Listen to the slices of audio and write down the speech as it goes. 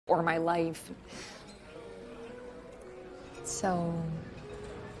or my life. So,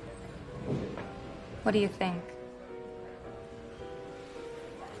 what do you think?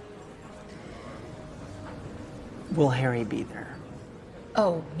 Will Harry be there?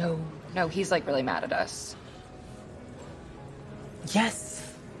 Oh, no. No, he's like really mad at us.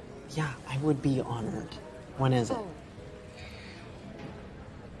 Yes. Yeah, I would be honored. When is it?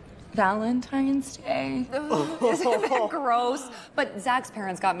 Valentine's Day. Isn't that gross? But Zach's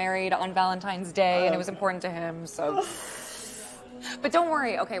parents got married on Valentine's Day, and it was important to him, so. But don't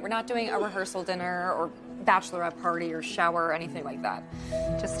worry, okay? We're not doing a rehearsal dinner or bachelorette party or shower or anything like that.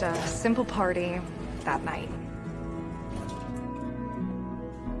 Just a simple party that night.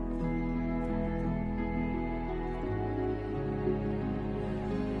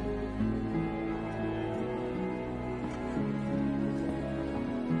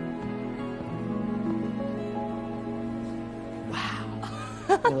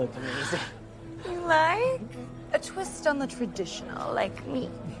 You look amazing. You like? A twist on the traditional, like me.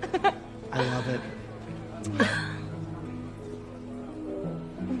 I love it.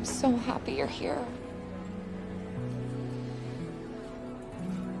 I'm so happy you're here.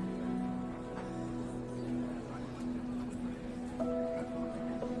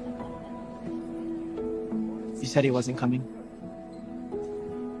 You said he wasn't coming?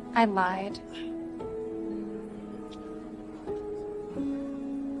 I lied.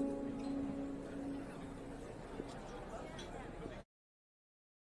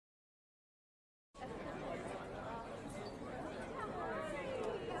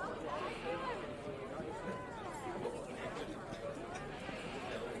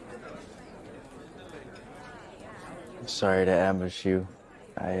 I'm sorry to ambush you.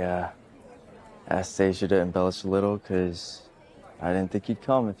 I asked Stacia to embellish a little because I didn't think you'd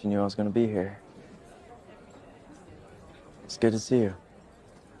come if you knew I was going to be here. It's good to see you.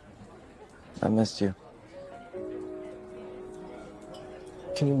 I missed you.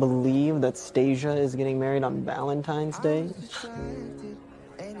 Can you believe that Stasia is getting married on Valentine's Day?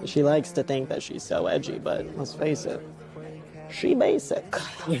 She likes to think that she's so edgy, but let's face it, she basic.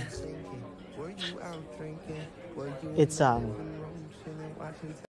 It's